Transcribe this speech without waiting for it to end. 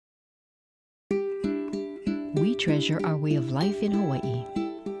We treasure our way of life in Hawaii.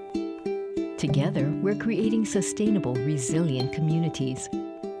 Together, we're creating sustainable, resilient communities.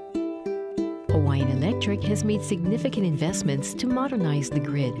 Hawaiian Electric has made significant investments to modernize the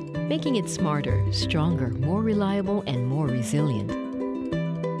grid, making it smarter, stronger, more reliable, and more resilient.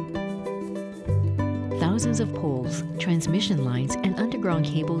 Thousands of poles, transmission lines, and underground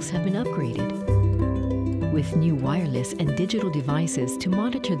cables have been upgraded. With new wireless and digital devices to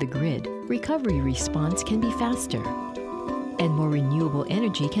monitor the grid, recovery response can be faster, and more renewable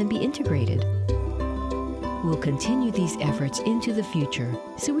energy can be integrated. We'll continue these efforts into the future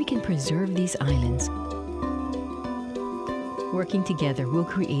so we can preserve these islands. Working together, we'll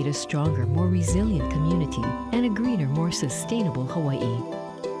create a stronger, more resilient community and a greener, more sustainable Hawaii.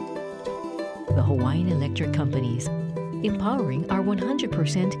 The Hawaiian Electric Companies, empowering our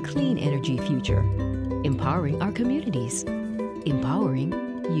 100% clean energy future, empowering our communities, empowering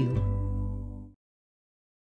you.